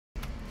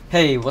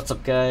Hey, what's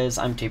up guys?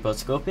 I'm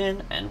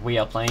Scorpion and we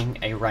are playing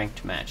a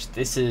ranked match.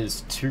 This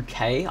is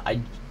 2K.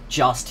 I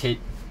just hit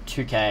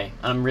 2K and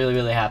I'm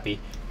really happy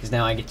because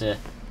now I get to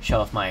show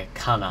off my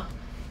Arcana.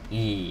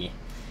 Yeah.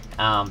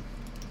 I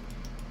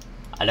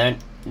don't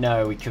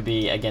know, we could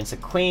be against a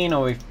queen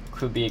or we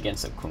could be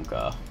against a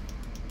kunka.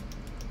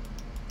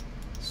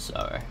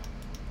 So,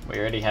 we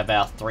already have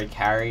our 3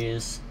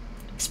 carriers.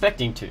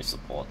 Expecting 2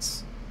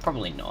 supports.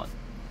 Probably not.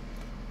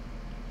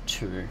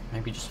 2,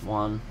 maybe just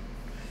 1.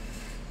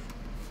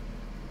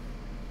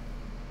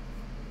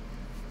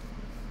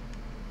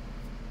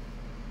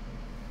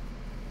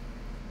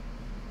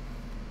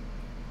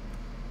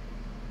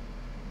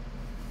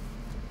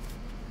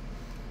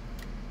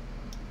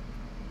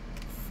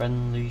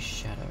 Friendly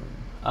Shadow.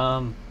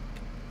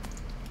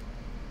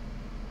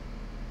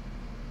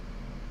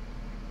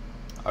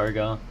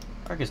 Ogre.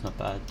 Ogre's not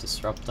bad.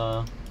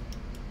 Disruptor.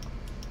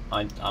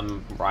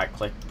 I'm right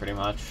click pretty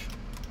much.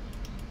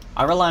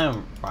 I rely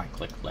on right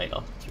click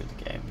later through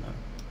the game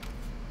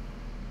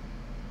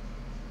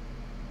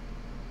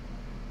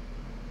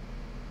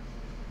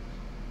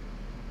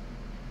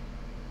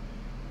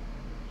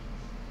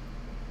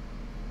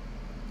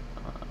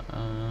though.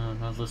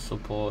 Another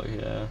support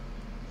here.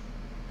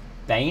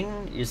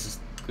 Bane is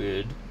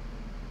good.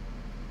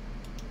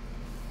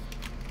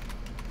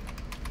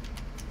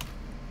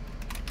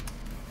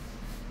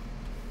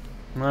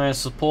 No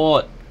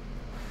support.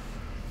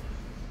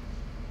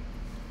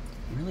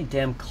 I'm really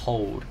damn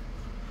cold.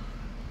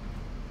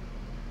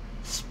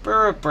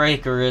 Spirit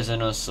Breaker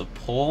isn't a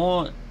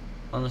support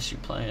unless you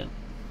play it.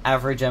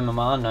 Average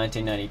MMR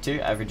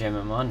 1992. Average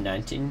MMR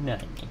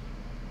 1990.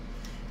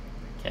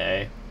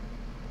 Okay.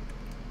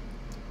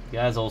 You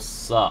guys all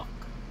suck.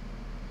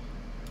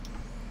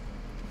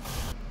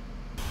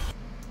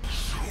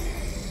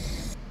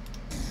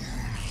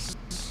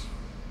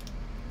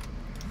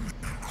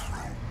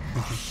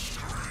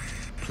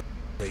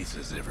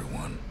 Places,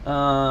 everyone.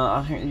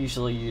 I don't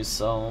usually use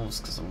salves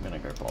because I'm gonna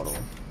go bottle.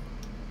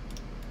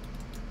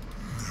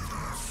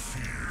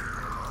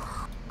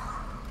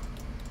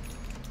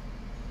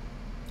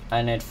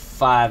 I need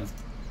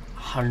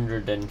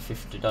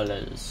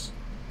 $550.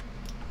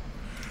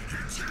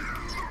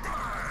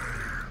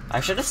 I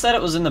should have said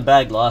it was in the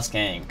bag last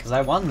game because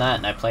I won that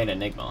and I played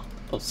Enigma.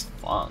 It was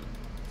fun.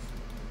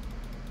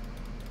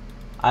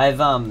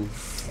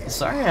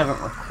 Sorry I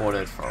haven't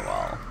recorded for a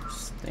while.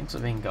 Things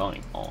have been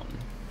going on.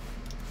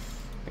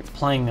 Been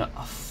playing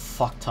a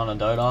fuck ton of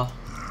Dota.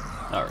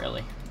 Not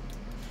really.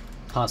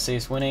 Can't see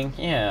us winning?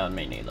 Yeah,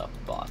 me neither,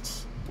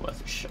 but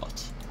worth a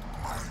shot.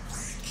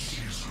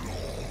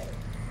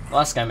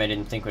 Last game I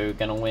didn't think we were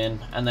gonna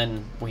win, and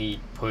then we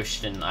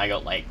pushed and I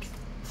got like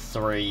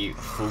 3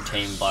 full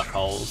team black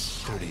holes.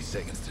 30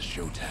 seconds to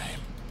showtime.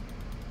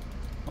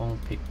 I'll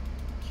pick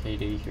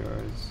KD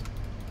heroes.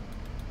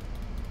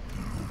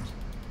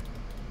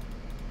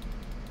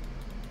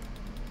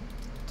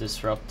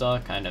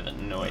 Disruptor kind of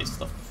annoys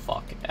the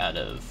fuck out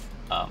of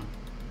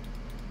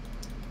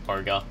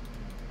Ogre,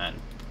 and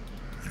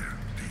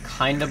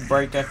kind of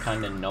Breaker,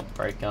 kind of not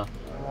Breaker.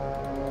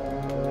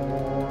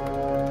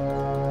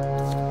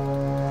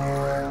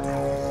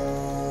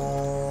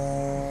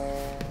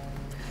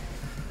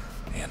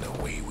 And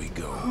away we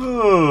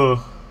go.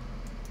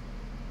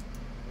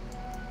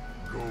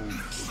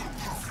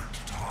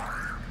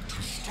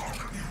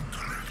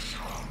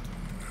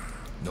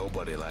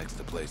 Nobody likes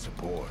to play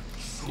support.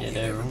 Yeah,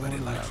 everybody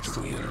likes to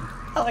win.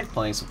 I like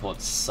playing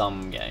support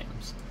some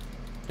games,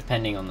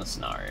 depending on the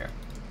scenario.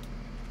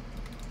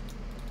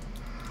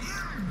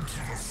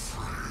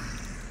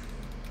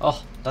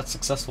 Oh, that's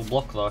successful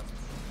block though.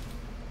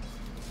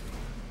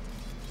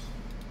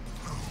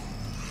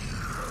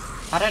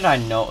 How did I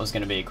know it was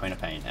going to be a Queen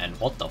of Pain? And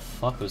what the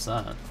fuck was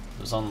that? It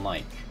was on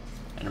like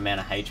an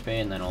amount of HP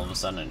and then all of a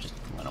sudden it just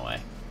went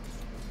away.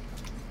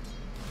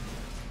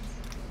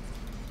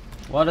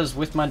 What is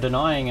with my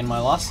denying and my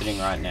last sitting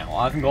right now?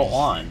 I haven't got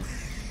one.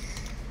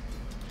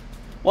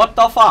 What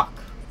the fuck?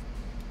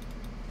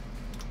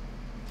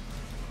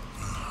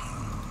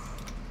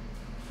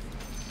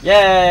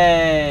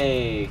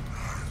 Yay!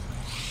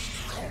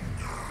 Oh,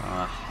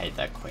 I hate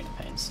that Queen of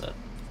Pain set.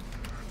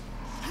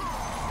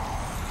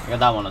 I got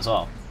that one as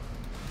well.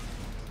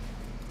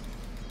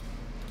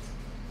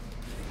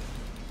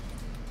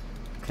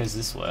 Because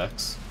this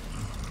works.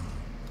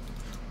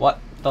 What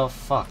the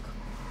fuck?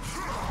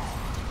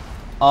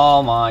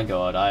 Oh my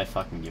god, I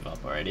fucking give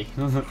up already.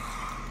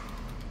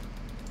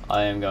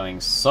 I am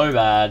going so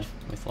bad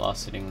with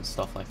last hitting and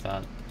stuff like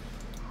that.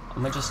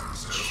 I'm gonna just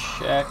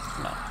check.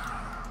 No.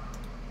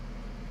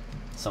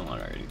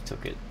 Someone already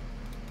took it.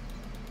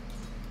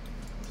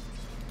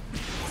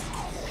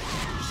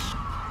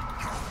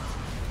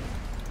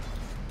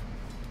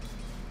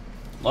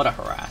 Lot of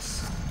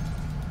harass.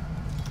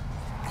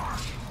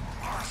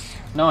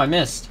 No, I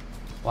missed.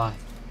 Why?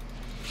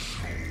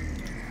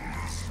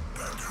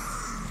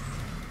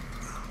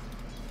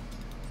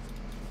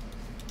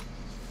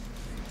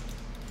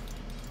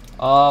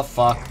 Oh,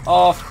 fuck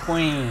off,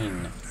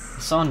 Queen.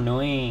 It's so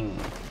annoying.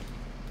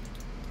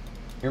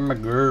 You're my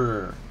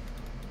girl.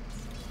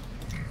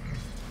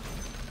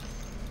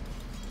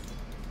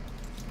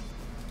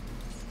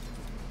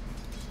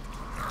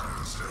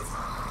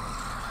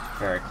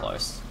 Very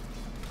close.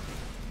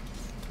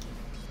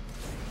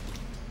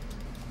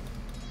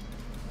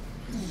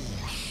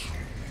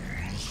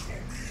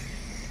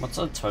 What's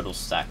our total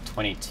stack?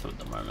 22 at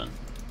the moment.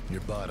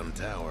 Your bottom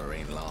tower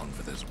ain't long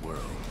for this world.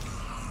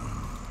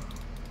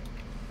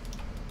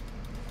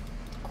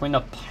 Queen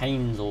of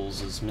Pain's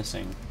is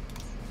missing.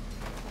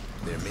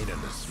 They're meaning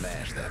to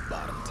smash that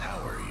bottom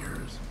tower of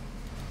yours.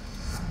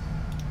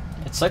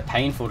 It's so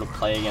painful to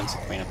play against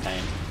the Queen of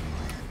Pain.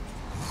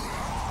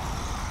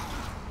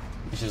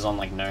 She's on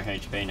like no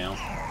HP now.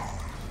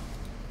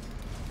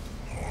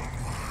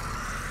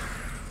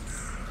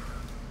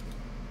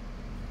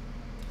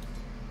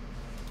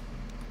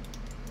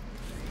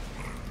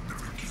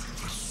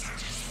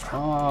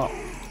 Oh,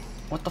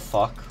 what the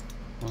fuck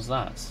was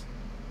that?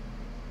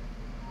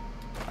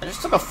 I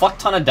just took a fuck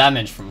ton of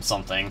damage from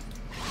something.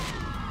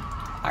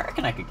 I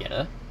reckon I could get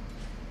it.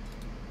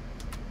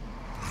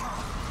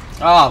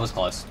 Oh, I was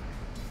close.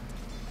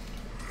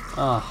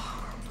 Oh.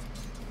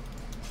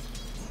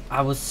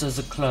 I was so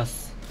close.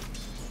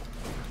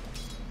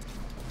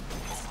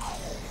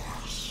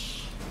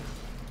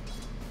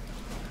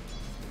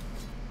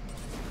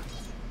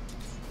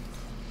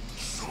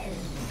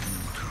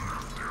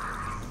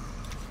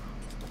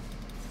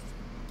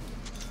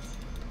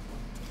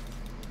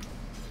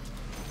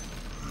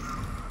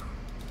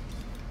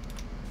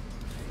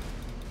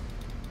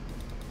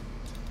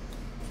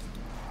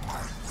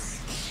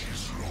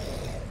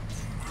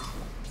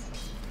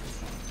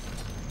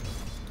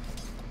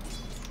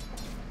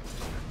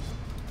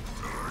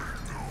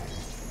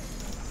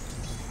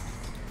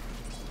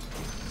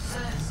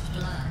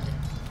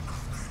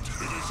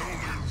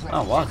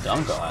 Oh, well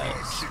done,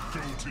 guys.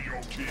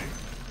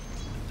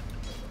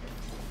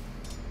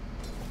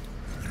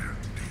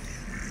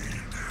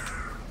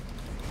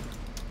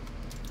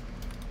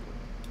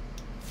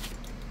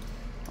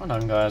 Well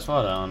done, guys.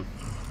 Well done.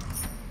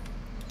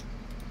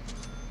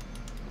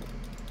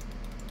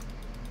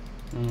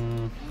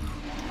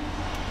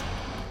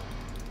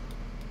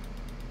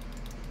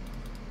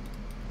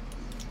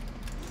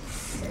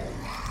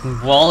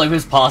 While he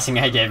was passing,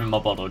 I gave him a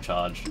bottle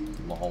charge.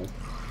 Lol.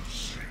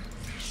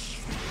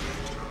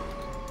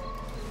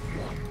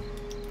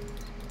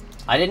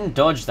 I didn't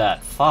dodge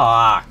that.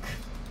 Fuck.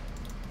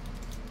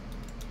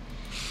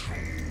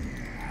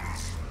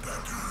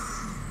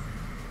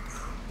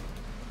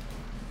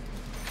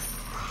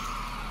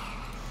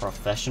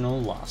 Professional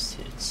last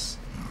hits.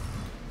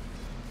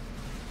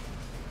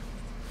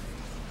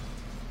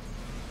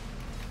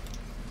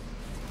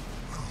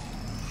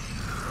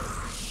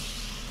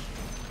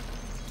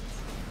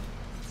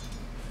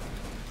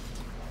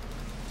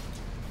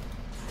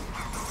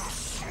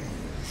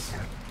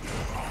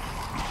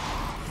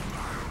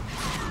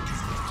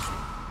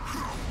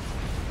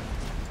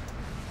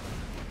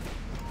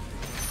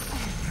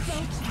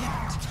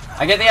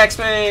 I get the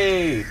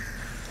XP!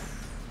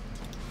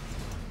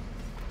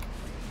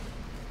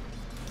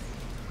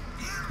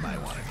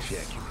 Might want to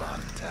check your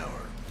bottom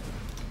tower.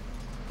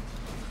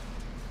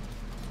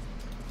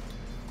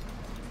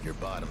 Your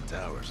bottom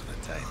tower's in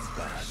a tight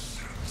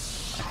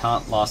spot. I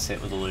can't last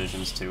hit with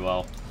illusions too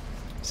well,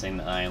 seeing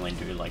that I only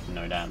do like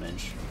no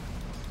damage.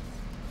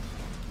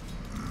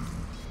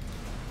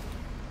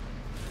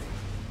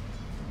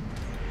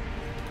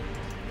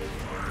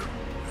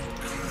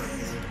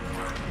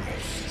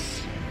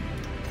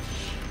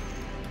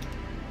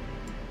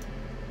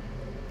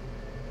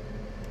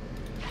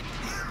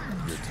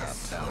 Your top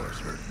tower's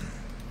hurting.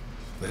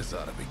 This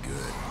ought to be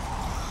good.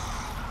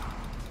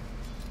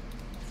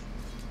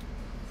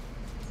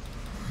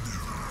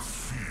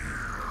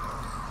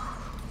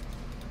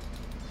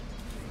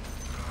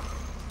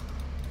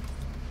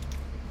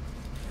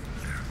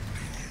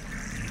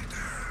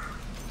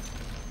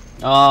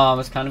 Oh, I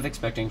was kind of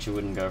expecting she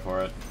wouldn't go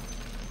for it.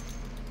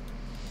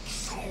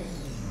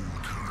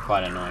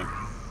 Quite annoying.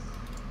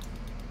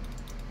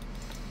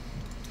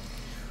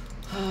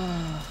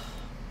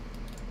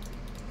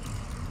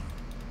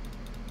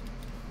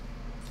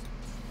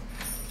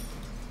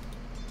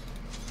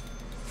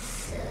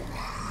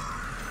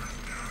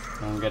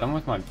 I'll get on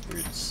with my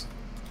boots.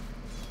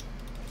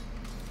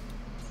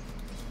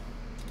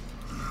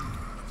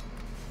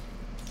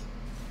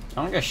 I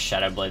want to go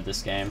Shadow Blade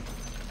this game.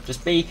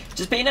 Just be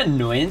an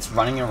annoyance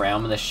running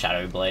around with a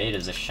Shadow Blade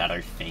as a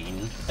Shadow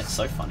Fiend. It's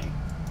so funny.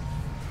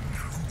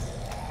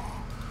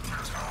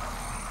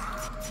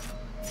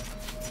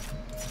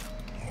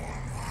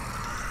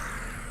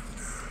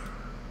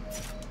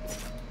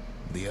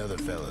 The other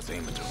fella's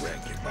aiming to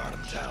wreck your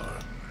bottom tower.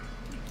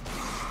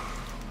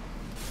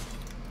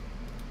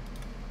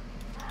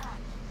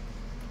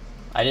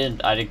 I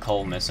did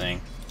Cole missing.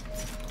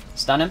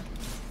 Stun him.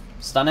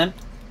 Stun him.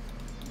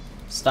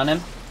 Stun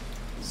him.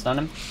 Stun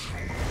him.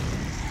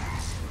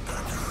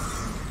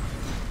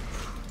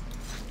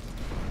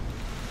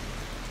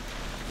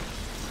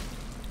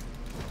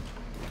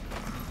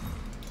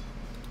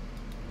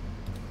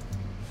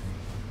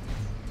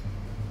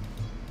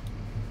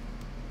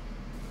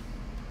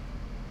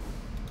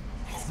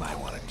 Might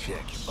want to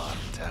check your bottom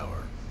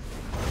tower.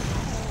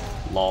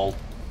 Lol.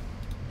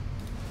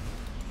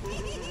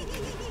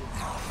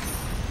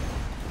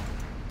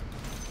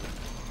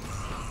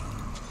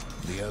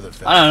 The other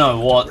I don't know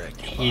what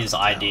direct his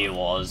bottom idea tower.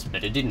 was,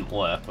 but it didn't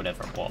work,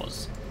 whatever it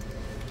was.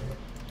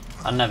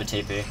 I don't have a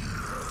TP.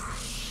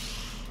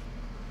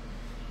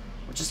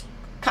 Which is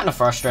kind of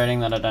frustrating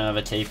that I don't have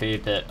a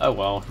TP, but oh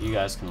well, you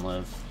guys can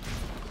live.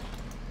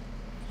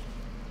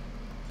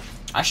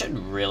 I should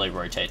really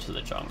rotate to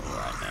the jungle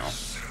right now.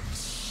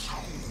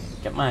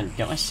 Get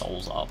my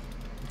souls up.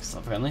 Because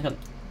I've only got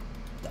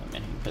that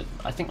many, but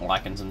I think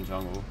Lycan's in the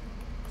jungle.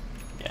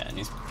 Yeah, and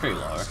he's pretty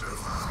low.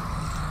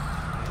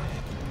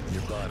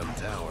 Your bottom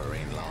tower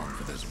ain't long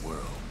for this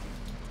world.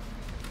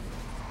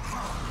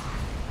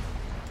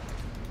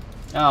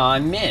 Oh, I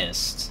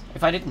missed.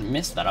 If I didn't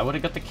miss that, I would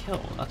have got the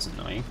kill. That's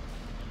annoying.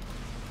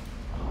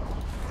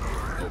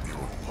 Hope you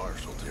were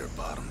partial to your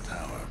bottom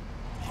tower.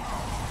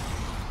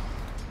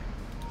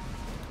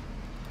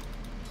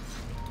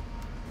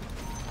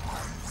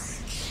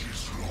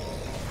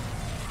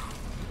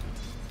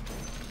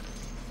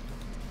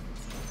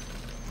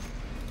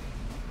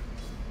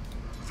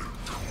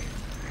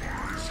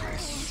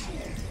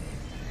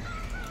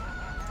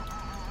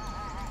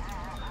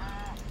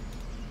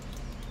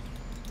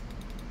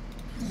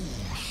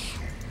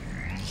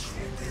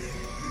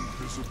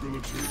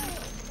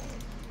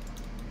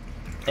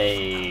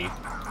 A.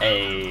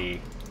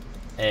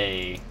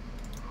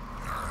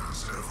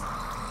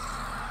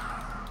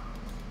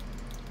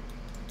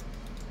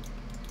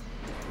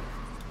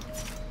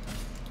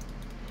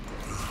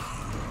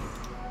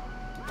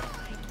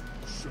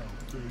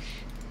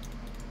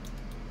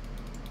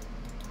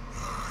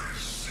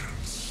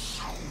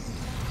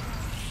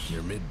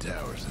 Your mid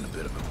tower's in a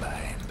bit of a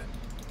bind.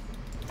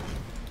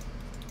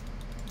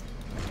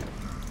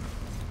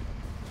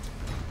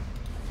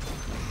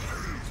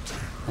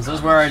 This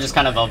is where I just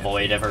kind of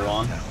avoid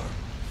everyone.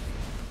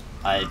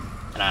 I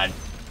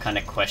kind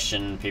of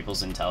question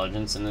people's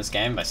intelligence in this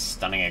game by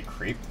stunning a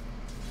creep.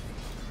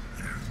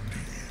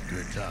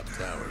 Your top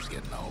tower's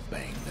getting all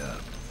banged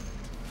up.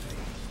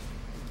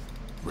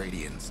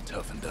 Radiant's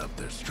toughened up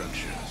their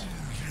structures.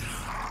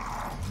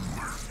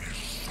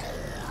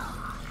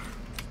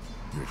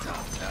 Your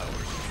top tower's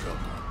in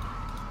trouble.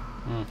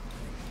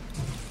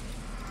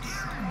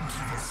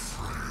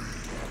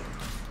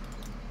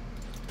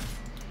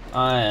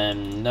 I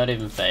am not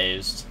even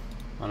phased,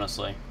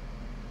 honestly.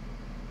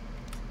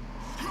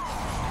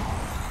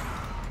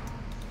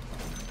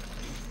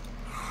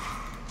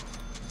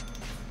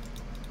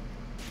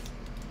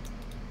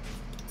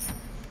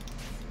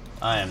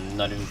 I am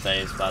not even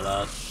phased by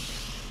that.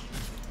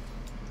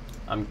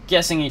 I'm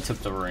guessing he took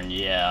the rune.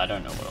 Yeah, I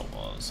don't know what it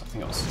was. I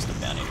think it was just a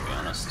bounty, to be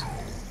honest.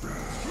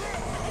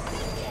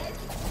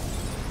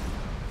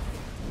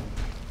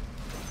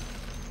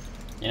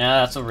 You know,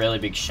 that's a really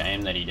big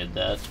shame that he did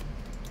that.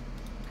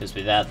 Because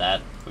without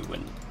that, we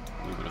would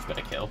have got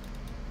a kill.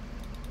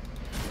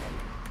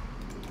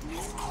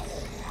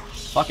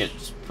 Fuck it,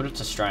 just put it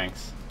to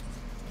strength.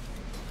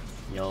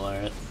 YOLO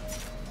it.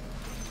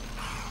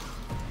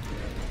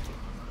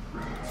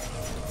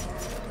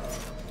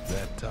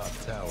 That top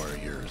tower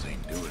of yours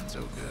ain't doing so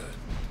good.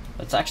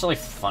 That's actually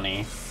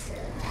funny.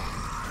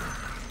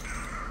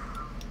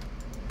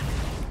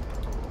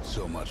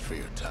 So much for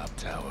your top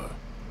tower.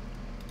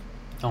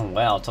 Oh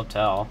wow, top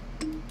tower.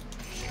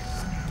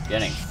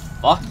 Getting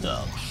fucked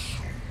up.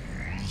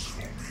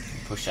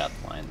 Push out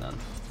the line then.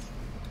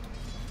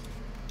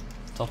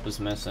 Top is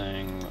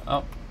missing.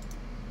 Oh.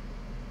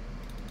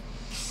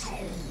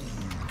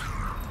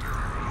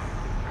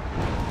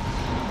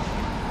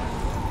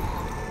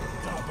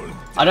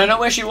 I don't know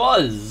where she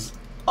was.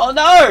 Oh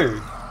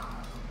no!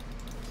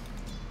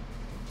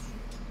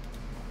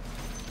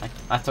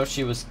 I thought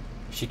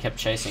she kept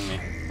chasing me.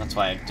 That's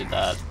why I did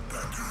that.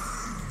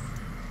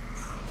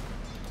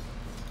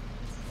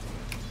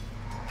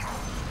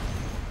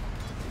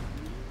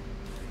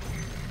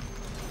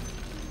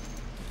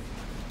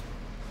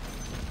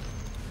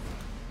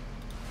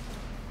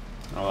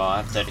 Oh well, I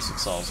have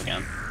 36 souls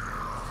again.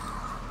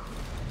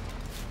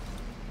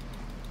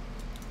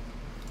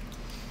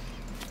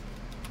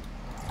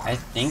 I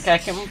think I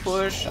can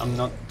push, I'm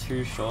not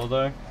too sure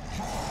though.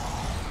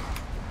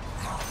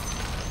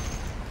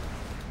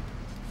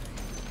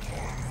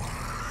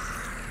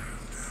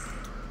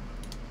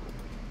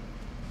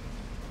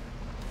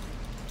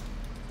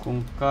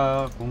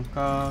 Kunka,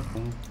 kunka,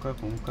 kunka,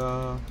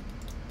 kunka.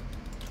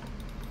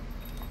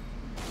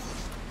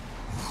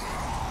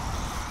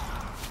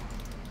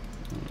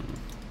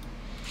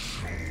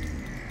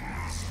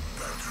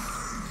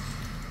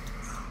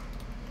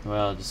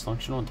 Well,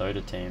 dysfunctional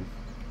Dota team.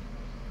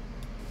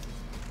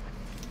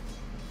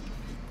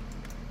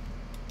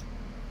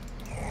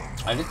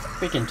 I just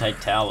think we can take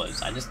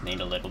towers. I just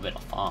need a little bit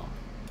of farm.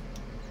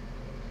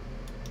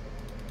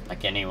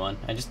 Like anyone,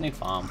 I just need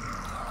farm.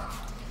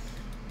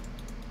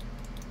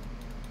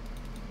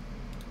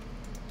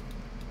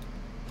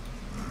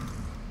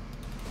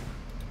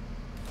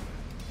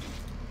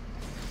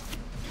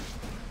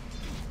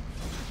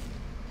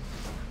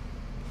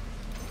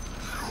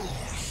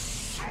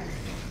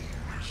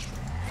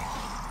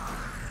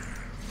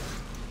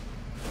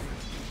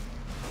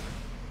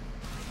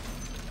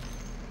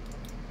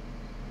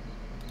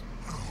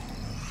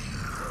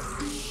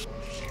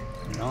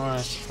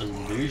 Nice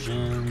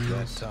illusions.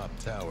 That top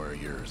tower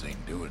of yours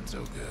ain't doing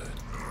so good.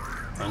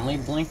 Only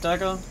blink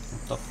dagger?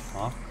 What the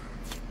fuck?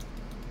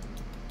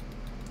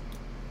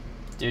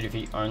 Dude, if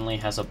he only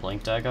has a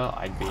blink dagger,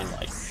 I'd be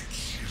like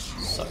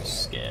so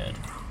scared.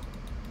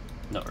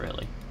 Not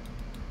really.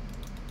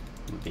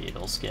 I'd be a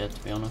little scared,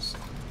 to be honest.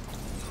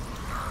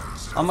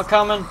 I'm a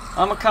coming.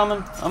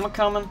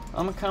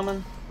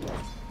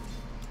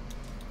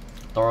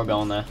 They're all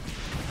going there.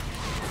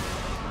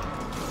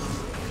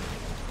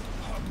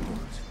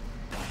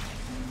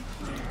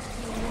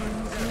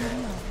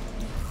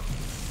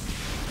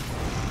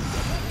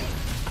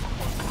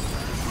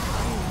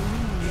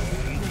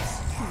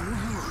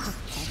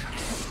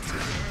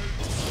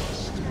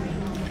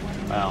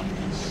 Wow.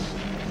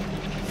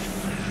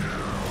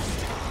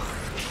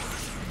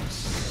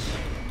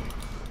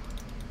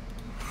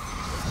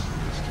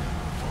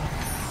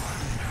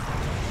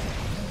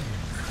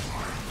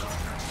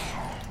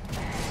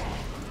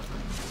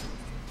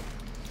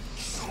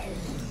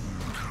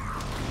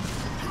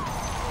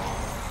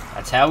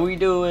 That's how we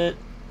do it.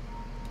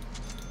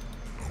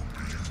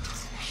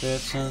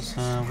 This is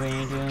how we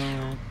do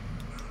it.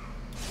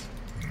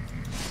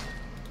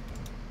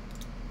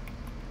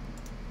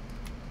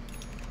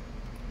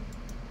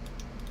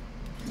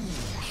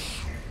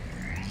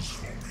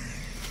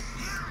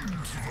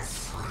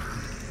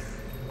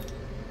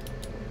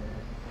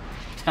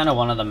 It's kind of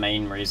one of the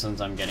main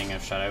reasons I'm getting a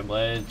Shadow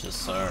Blade,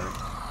 just so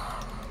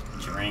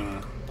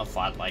during a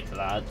fight like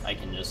that, I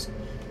can just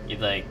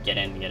either get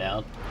in, get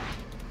out.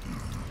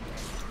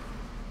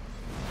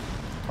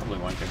 Probably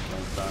won't go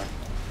Blink though.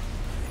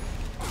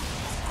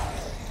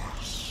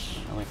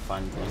 I only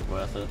find Blink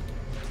worth it.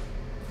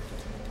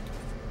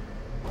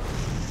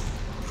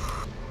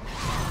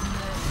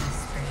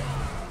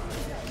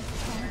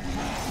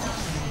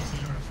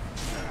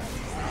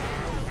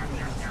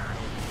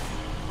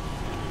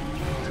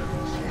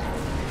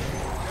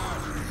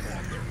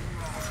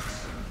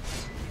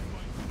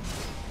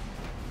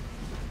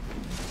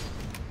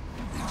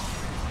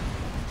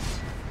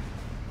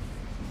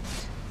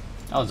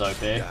 That was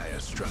OP.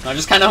 I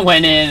just kind of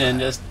went in and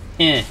just,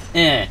 yeah.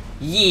 There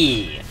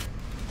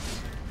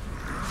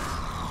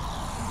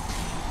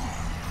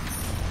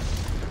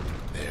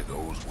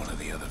goes one of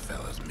the other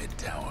fellas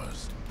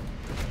mid-towers.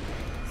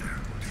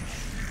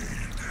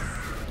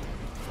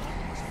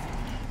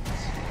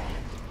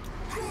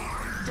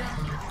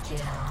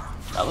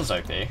 That was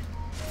OP.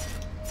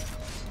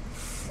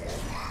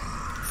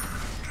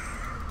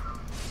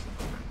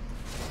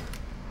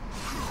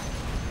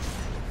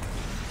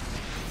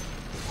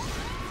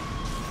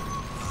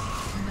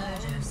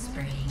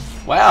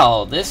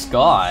 Wow, this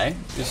guy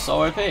is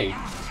so OP.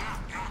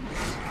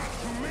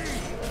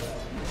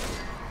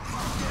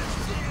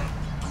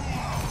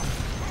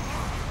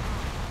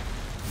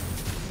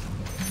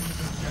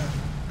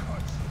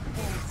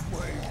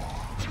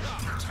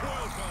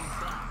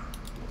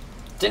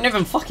 Didn't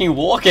even fucking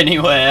walk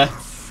anywhere.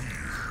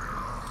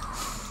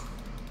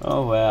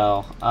 Oh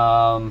wow.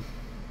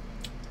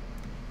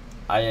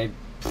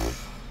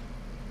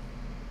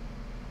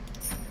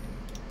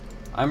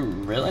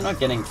 I'm really not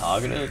getting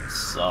targeted,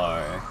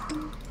 so...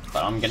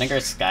 But I'm gonna go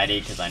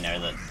Skady because I know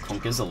that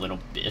Kunk is a little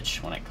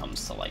bitch when it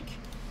comes to, like,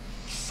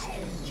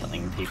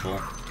 killing people.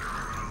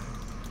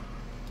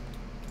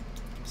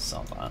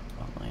 Saw that,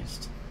 at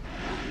least.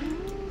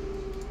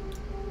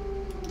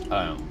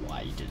 I don't know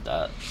why you did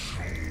that.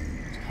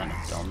 It's kind of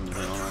dumb, to be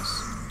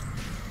honest.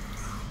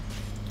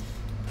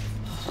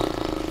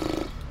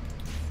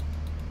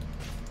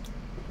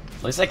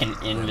 At least I can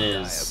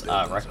invis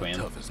Requiem.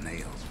 Tough as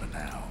nails for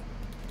now.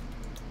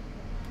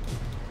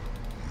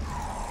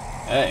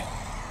 Hey.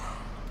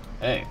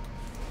 Hey.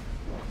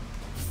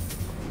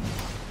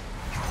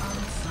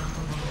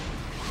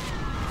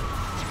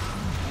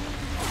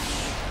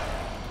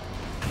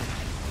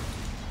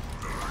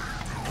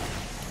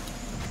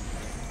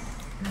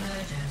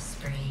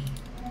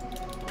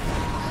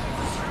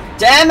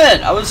 Damn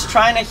it! I was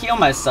trying to heal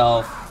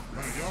myself.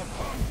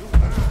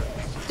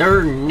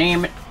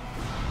 Name it.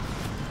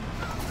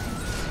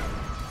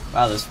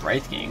 Wow, this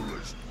Wraith King.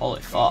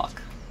 Holy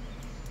fuck.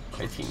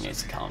 Wraith King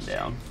needs to calm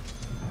down.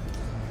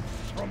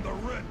 From the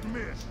red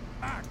mist,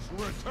 axe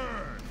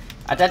return.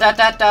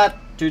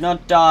 Do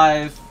not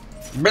dive.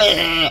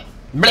 Bleh,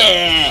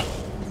 bleh.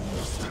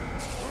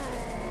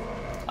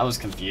 That was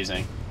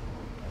confusing.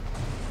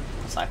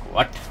 It's like,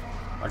 what?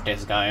 What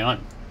is going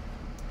on?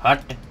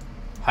 What?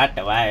 What?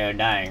 Why are you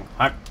dying?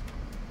 What?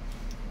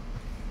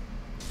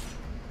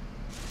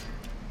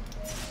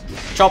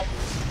 Chop.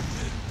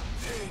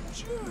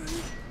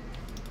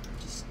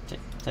 Just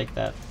take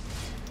that.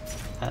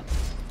 That.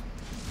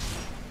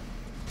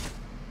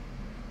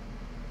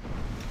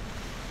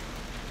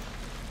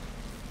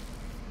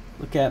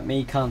 Look at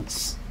me,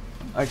 cunts.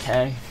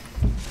 Okay.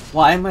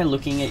 Why am I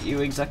looking at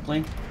you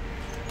exactly?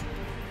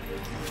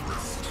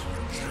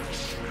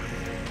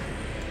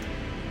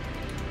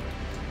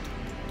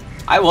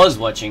 I was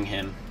watching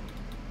him,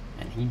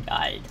 and he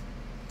died.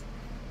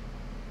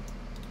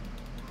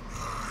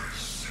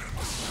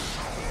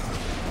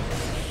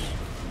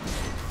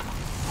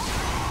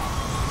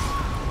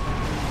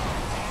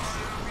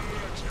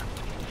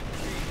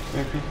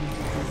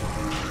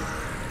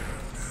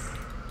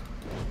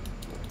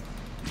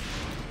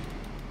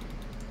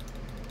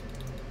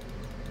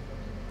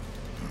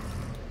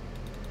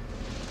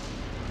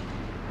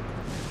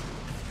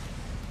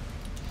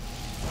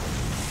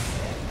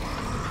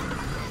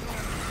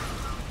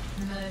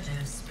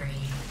 Murder spree.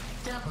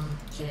 Double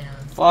kill.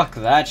 Fuck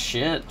that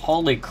shit.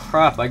 Holy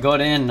crap, I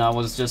got in, I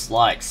was just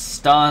like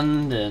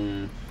stunned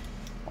and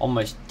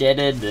almost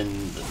deaded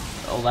and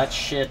all that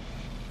shit.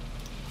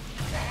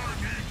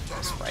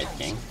 Spray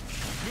King.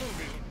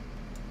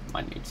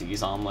 Might need to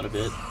use armlet a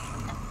bit.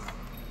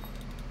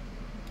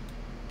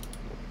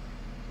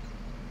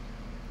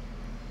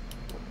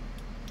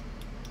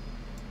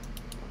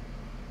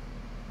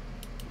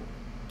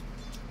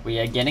 We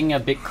are getting a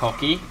bit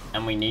cocky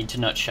and we need to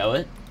not show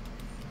it.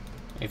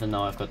 Even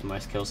though I've got the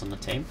most kills on the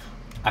team.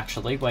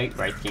 Actually, wait,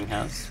 Wraith King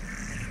has.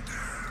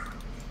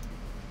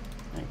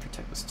 I need to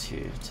protect this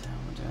tier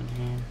tower down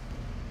here.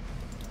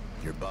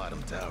 Your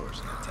bottom tower's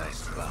in a tight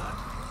spot.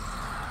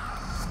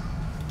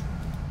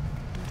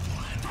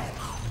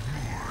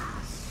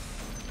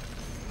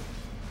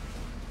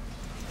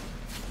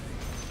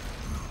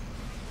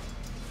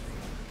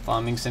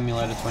 Farming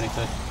Simulator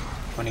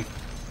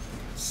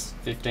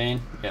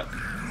 2015. Yep.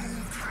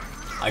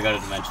 I got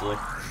it eventually.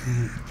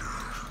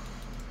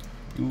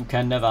 You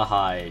can never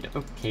hide.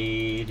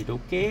 Okay,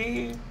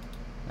 okay.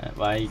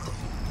 Wait.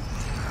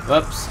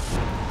 Whoops.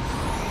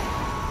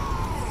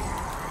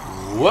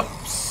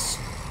 Whoops.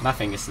 My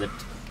finger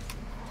slipped.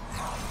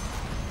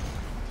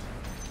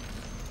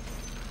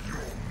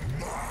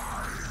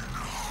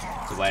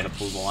 It's a way to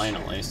pull the line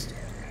at least.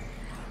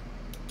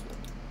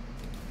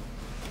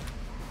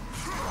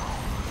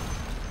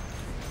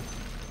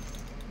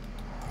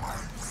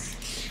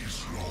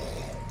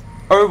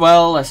 Oh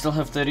well, I still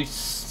have 30.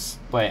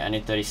 Wait, I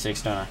need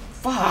 36, don't I?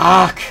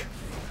 Fuck!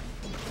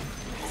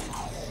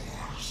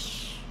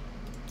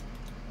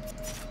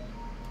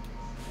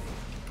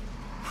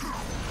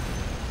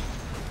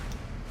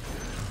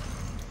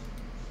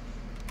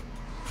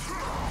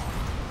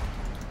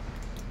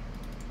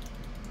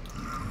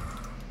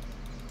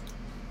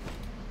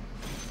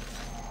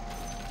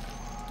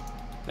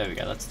 There we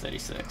go, that's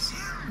 36.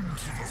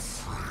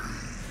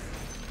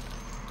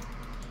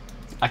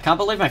 I can't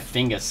believe my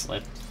finger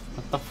slipped.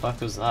 What the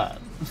fuck was that?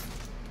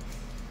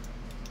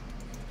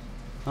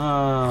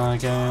 Oh,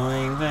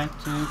 going back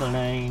to the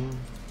lane.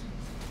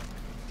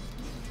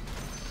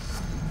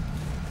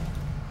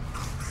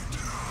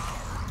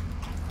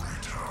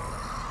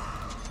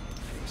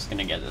 Just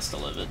gonna get this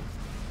delivered.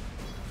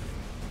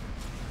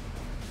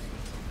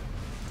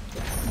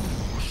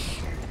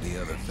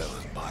 The other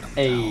fella's bottom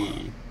Hey. tower.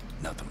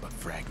 Nothing but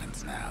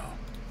fragments now.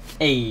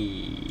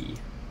 Hey.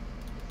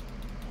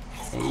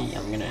 Hey,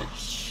 I'm gonna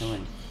chill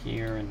in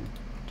here and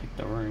take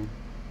the room.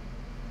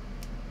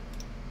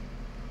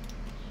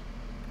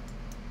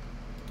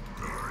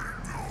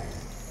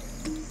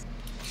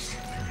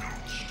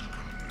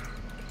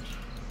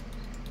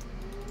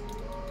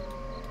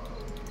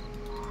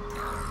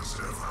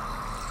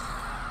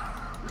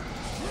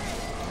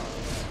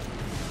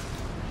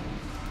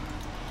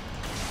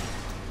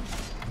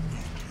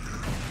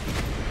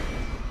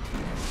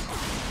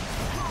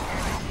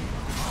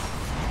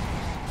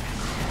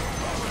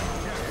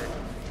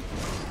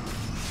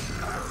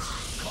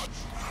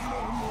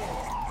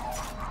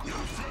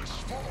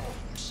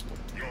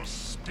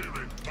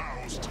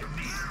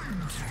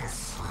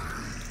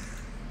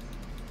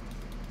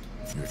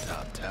 Your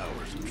top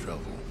tower's in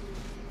trouble.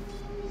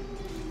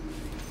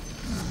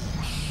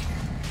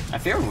 I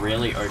feel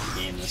really OP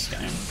in this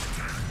game.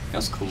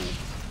 Feels cool.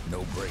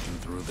 No breaking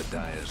through the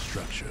dire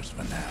structures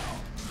for now.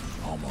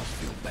 Almost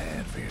feel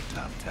bad for your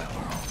top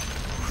tower.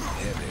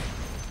 Heavy,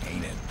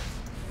 ain't it?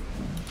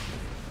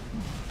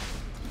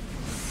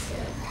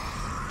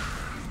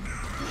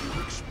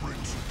 Quick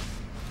sprint.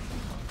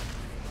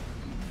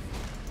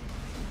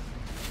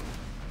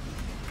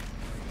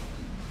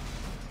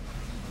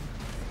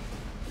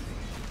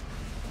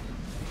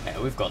 Okay,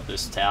 we've got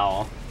this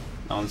tower.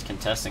 No one's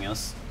contesting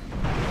us.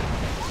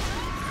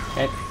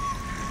 Okay.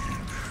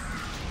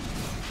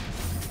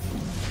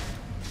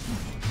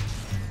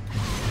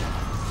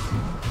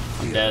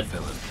 I'm dead.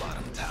 Fella's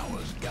bottom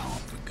tower's gone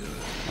for good.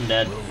 I'm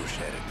dead. Roche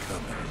had it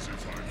covered,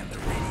 and the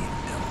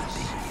radiant done the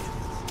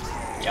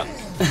deed. Yep.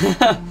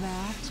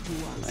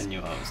 I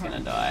knew I was gonna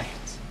die.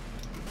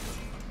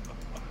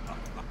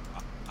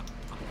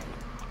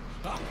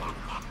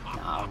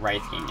 Nah,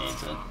 Wraith King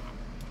needs it.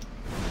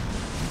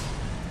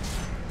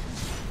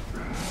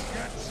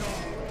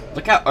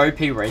 Look how OP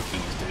Wraith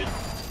King is, dude.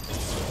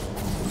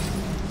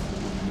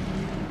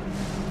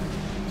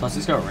 Plus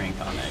he's got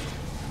reincarnate.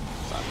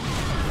 So.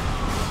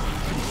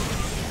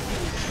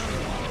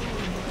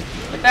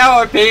 Look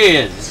how OP he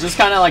is. He's just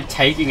kind of like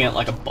taking it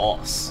like a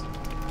boss.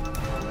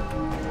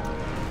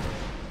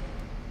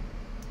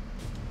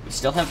 We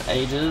still have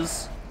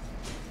ages.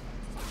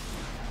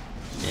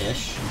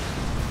 Ish.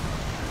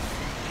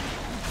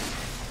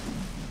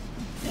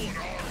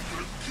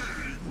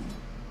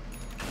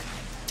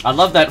 I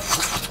love that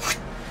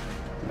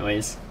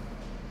noise.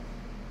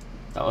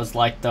 That was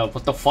like the,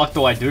 what the fuck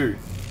do I do?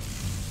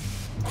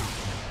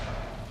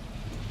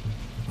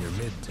 Your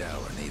mid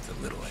tower needs a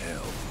little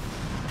help.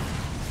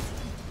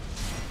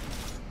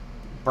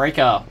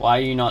 Breaker, why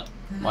are you not...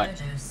 Wait,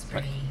 Murder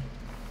spree.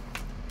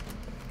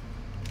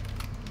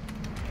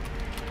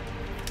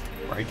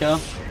 Breaker? I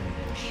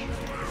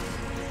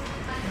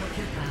hope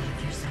you're proud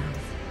of yourself.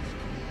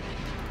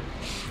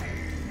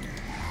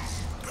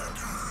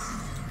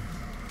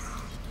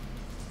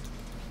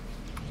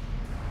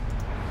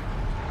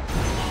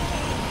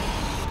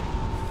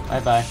 Bye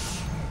bye.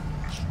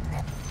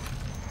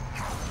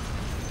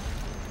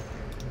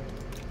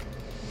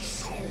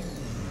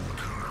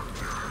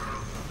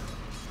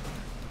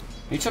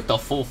 You took the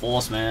full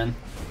force, man.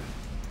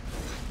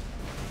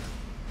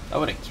 That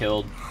would have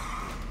killed.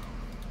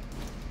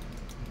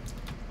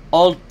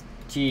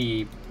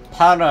 Ulti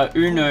para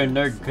uno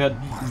no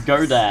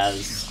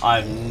godas.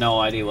 I have no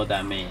idea what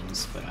that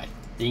means, but I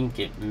think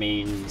it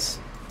means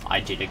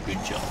I did a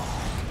good job.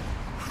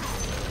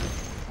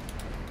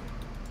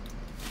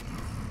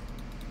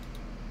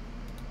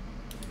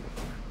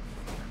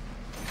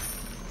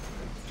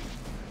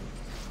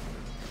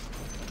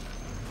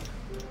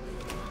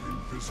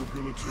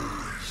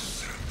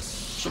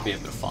 Should be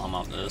able to farm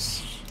up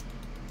this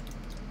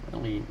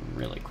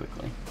really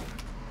quickly.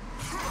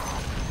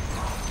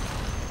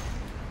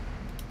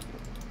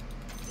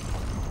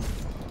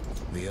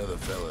 The other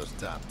fella's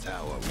top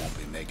tower won't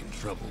be making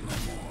trouble no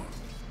more.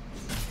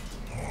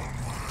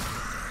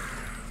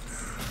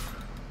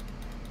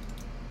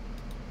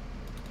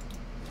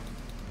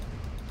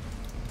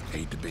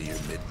 Hate to be your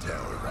mid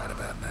tower right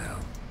about now.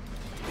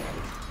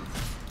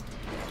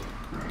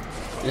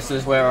 This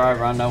is where I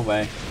run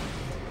away.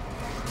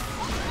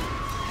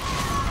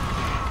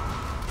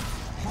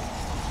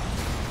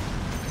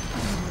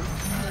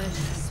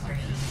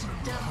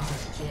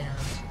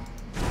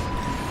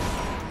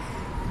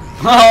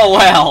 Oh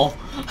well,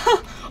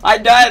 I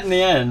died in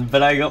the end,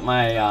 but I got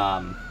my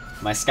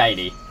my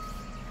Skitey.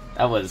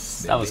 That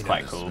was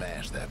quite cool.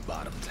 Smash that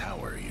bottom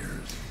tower of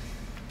yours.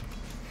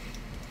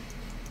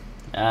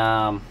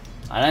 I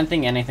don't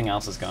think anything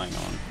else is going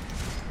on.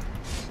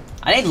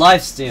 I need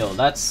lifesteal.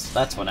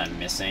 That's what I'm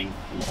missing.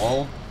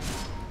 Lol.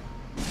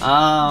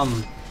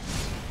 Helm.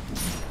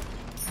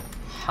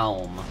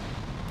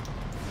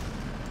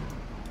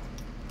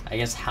 I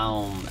guess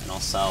helm, and I'll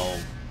sell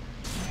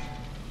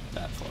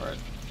that for it.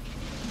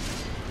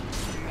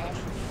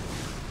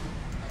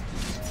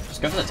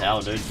 Just go for the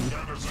tower, dude.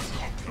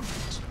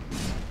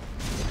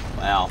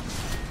 Wow.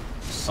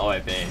 So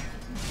OP.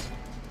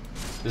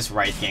 This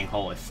Wraith King,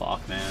 holy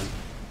fuck, man.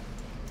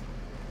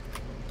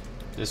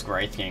 This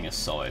Wraith King is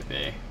so OP.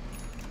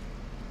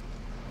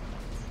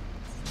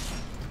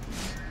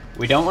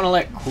 We don't want to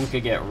let Kuka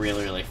get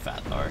really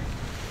fat, though.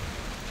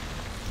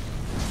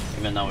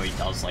 Even though he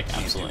does, like,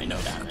 absolutely no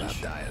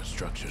damage. Dire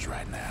structures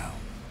right now.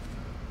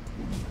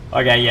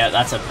 Okay, yeah,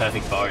 that's a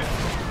perfect bow.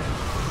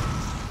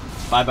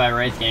 Bye-bye,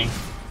 Wraith King.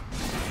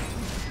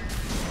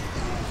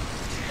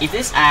 If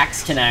this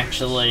axe can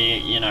actually,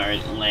 you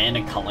know, land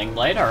a Culling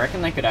Blade, I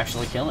reckon they could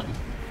actually kill him.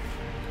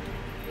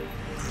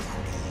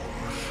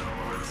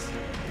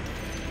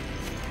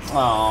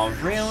 Oh,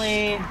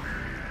 really?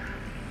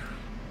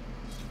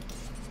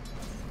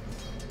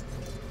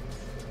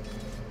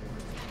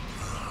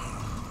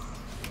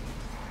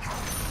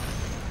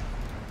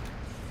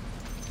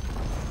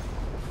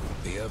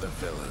 The other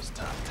fella's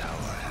top tower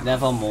had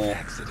Nevermore. an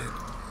accident.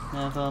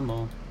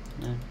 Nevermore.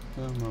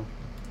 Nevermore.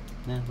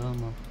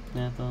 Nevermore.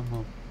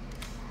 Nevermore.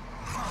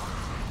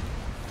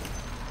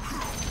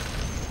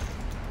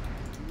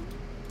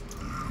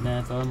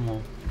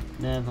 Nevermore.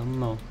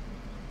 Nevermore.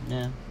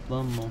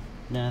 Nevermore.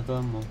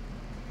 Nevermore.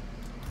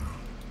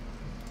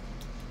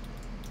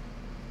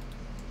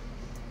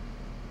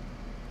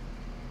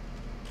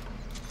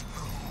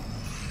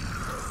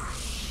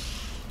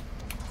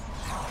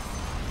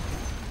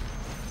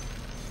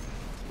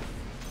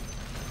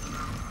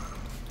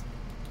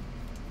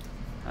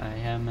 I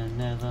am a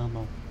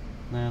nevermore.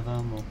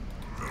 Nevermore.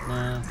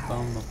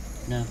 Nevermore.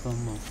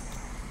 Nevermore.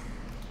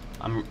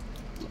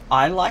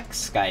 I like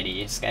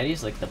Skitey.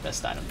 Skitey's like the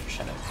best item for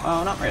Shadow.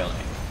 Oh, not really.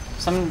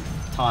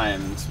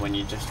 Sometimes when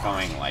you're just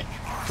going like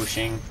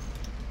pushing,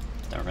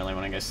 don't really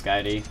want to go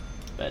Skitey,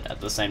 but at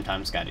the same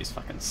time Skitey's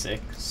fucking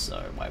sick,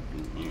 so why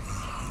wouldn't you?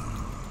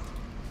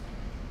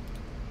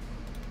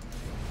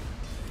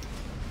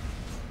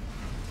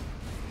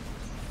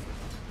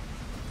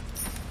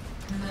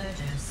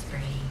 Murder spree.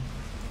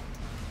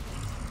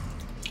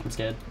 I'm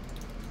scared.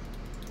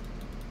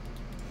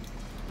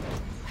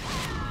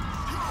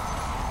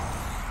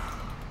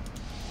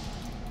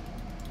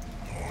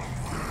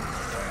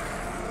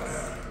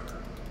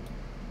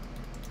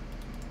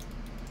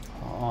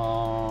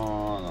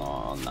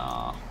 Oh, no,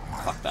 nah.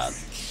 Fuck that.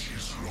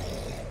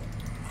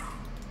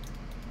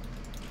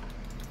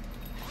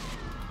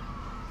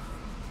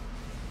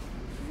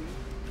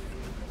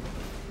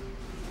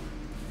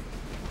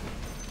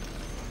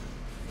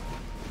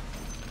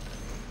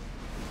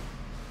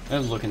 I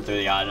was looking through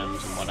the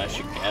items and what I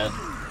should get.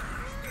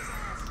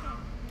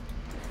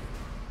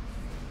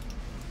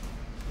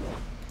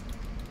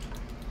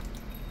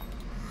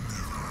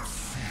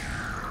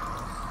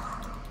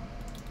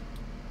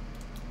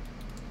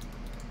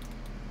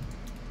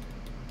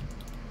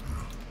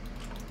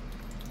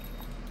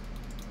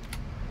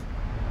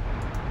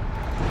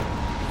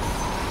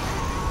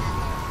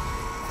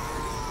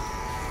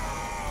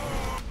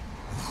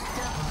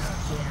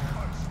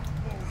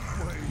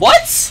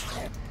 What?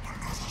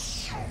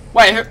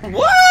 Wait,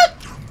 what?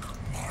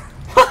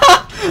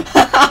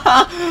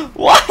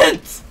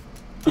 What?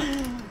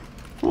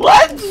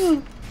 What?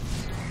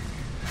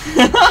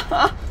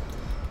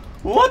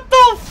 What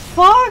the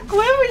fuck?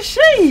 Where was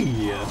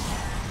she?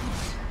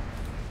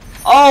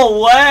 Oh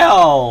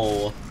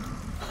wow!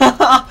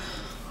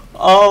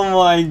 Oh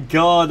my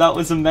god, that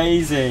was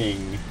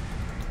amazing.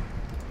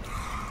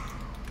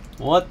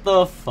 What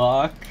the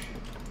fuck?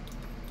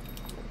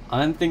 I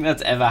don't think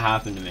that's ever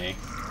happened to me.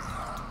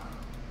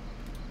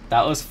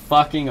 That was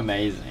fucking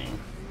amazing.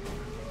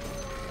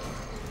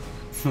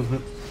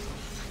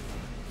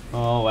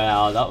 Oh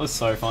wow, that was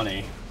so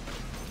funny.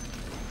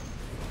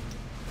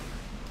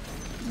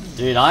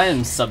 Dude, I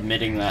am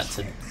submitting that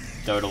to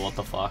Dota what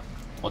the fuck.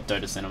 Or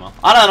Dota Cinema.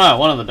 I don't know,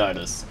 one of the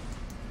Dotas.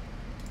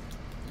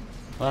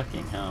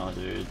 Fucking hell,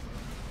 dude.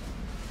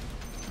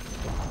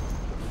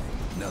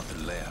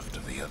 Nothing left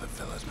of the other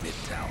fella's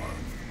mid-tower.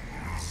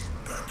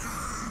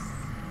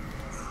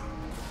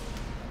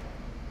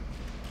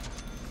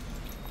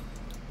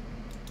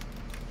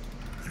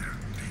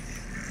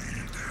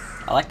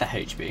 I like the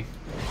HB.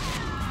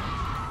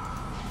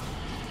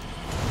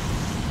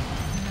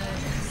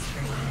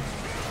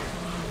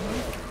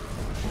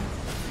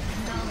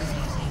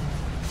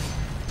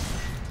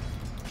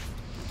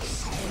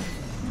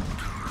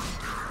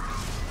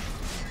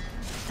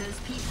 Those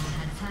people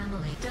had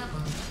family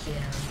double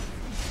kill.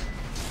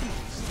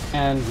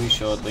 And we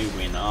shortly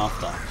win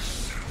after.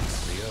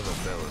 The other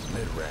fella's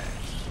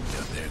mid-rags.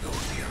 Yeah, there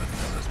goes the other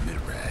fella's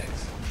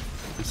mid-rags.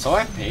 It's so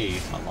OP. I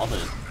love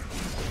it.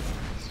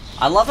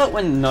 I love it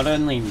when not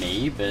only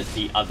me, but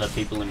the other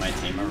people in my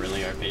team are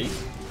really OP.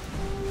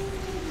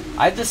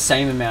 I have the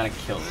same amount of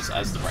kills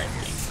as the Wraith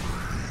King.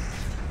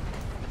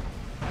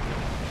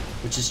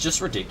 Which is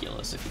just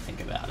ridiculous if you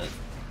think about it.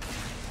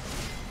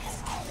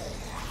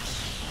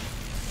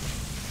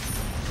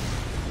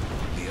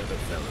 The other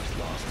fella's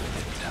lost a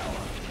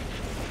mid-tower.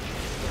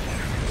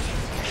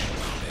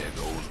 There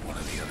goes one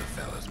of the other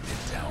fella's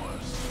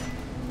mid-towers.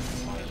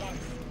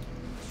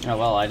 Oh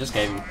well, I just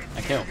gave him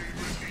a kill.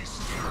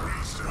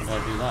 Why did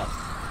I do that?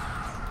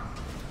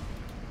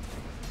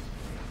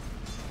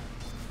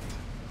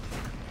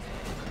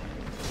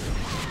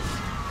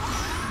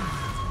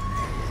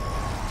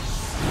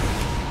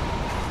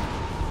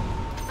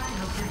 I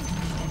hope you're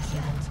doing it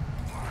yet.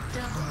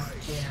 Double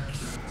kill.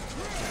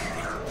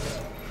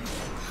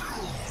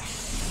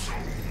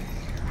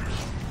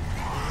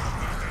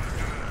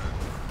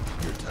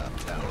 Your top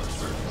tower's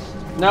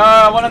first. No,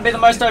 I want to be the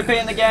most OP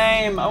in the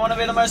game! I want to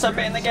be the most OP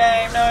in the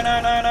game! No,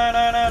 no, no, no,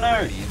 no, no,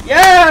 no!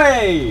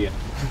 Yay!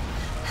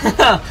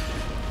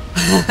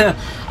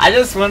 I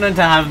just wanted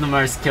to have the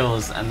most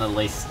kills and the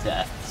least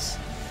deaths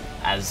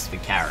as the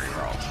carry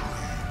role.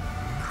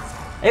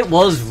 It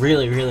was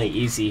really, really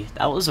easy.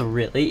 That was a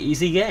really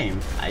easy game.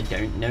 I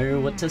don't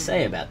know what to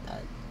say about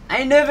that.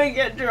 I never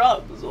get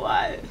drops,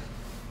 why?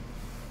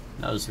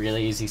 That was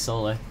really easy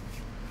solo.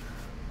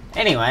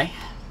 Anyway,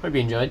 hope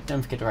you enjoyed.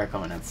 Don't forget to rate,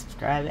 comment, and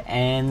subscribe,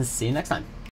 and see you next time.